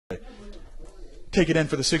take it in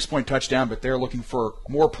for the 6-point touchdown, but they're looking for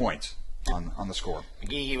more points on the score.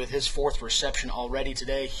 McGehee with his 4th reception already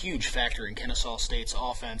today, huge factor in Kennesaw State's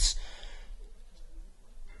offense.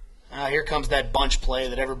 Here comes that bunch play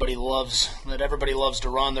that everybody loves to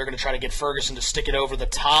run. They're going to try to get Ferguson to stick it over the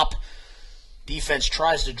top. Defense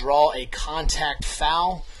tries to draw a contact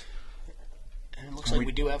foul. And it looks like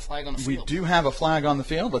we do have a flag on the field. We do have a flag on the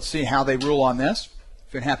field. Let's see how they rule on this.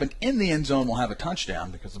 If it happened in the end zone, we'll have a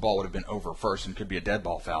touchdown because the ball would have been over first and could be a dead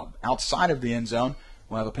ball foul. Outside of the end zone,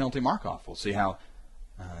 we'll have a penalty mark-off. We'll see how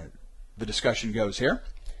the discussion goes here.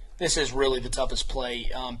 This is really the toughest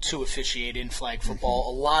play to officiate in flag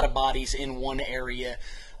football. A lot of bodies in one area.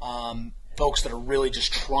 Folks that are really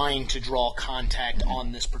just trying to draw contact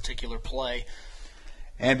on this particular play.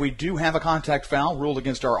 And we do have a contact foul ruled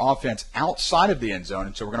against our offense outside of the end zone,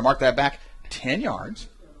 and so we're going to mark that back 10 yards.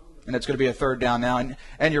 And it's going to be a 3rd down now.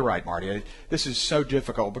 And you're right, Marty. This is so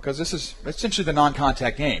difficult because this is essentially the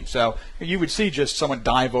non-contact game. So you would see just someone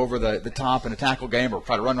dive over the top in a tackle game or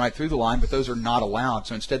try to run right through the line, but those are not allowed.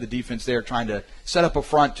 So instead the defense there trying to set up a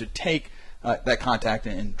front to take that contact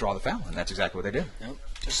and draw the foul, and that's exactly what they do. Yep.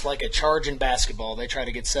 Just like a charge in basketball. They try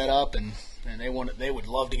to get set up, and they would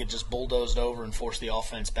love to get just bulldozed over and force the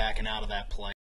offense back and out of that play.